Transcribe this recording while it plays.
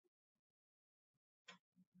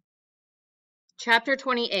Chapter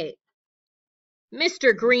 28.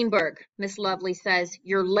 Mr. Greenberg, Miss Lovely says,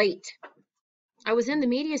 you're late. I was in the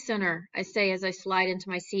media center, I say as I slide into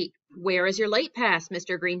my seat. Where is your late pass,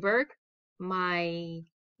 Mr. Greenberg?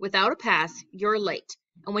 Without a pass, you're late.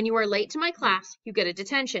 And when you are late to my class, you get a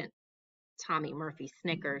detention. Tommy Murphy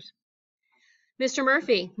snickers. Mr.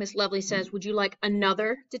 Murphy, Miss Lovely says, would you like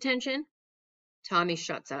another detention? Tommy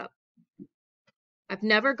shuts up. I've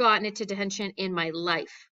never gotten a detention in my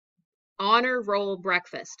life. Honor roll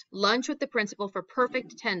breakfast, lunch with the principal for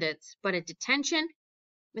perfect attendance, but a detention?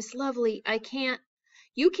 Miss Lovely,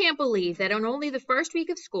 you can't believe that on only the first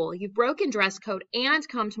week of school you've broken dress code and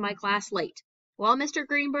come to my class late. Well, Mr.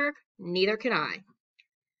 Greenberg, neither can I.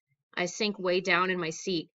 I sink way down in my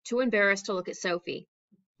seat, too embarrassed to look at Sophie.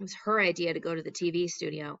 It was her idea to go to the TV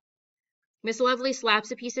studio. Miss Lovely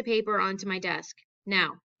slaps a piece of paper onto my desk.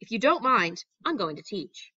 Now, if you don't mind, I'm going to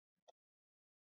teach.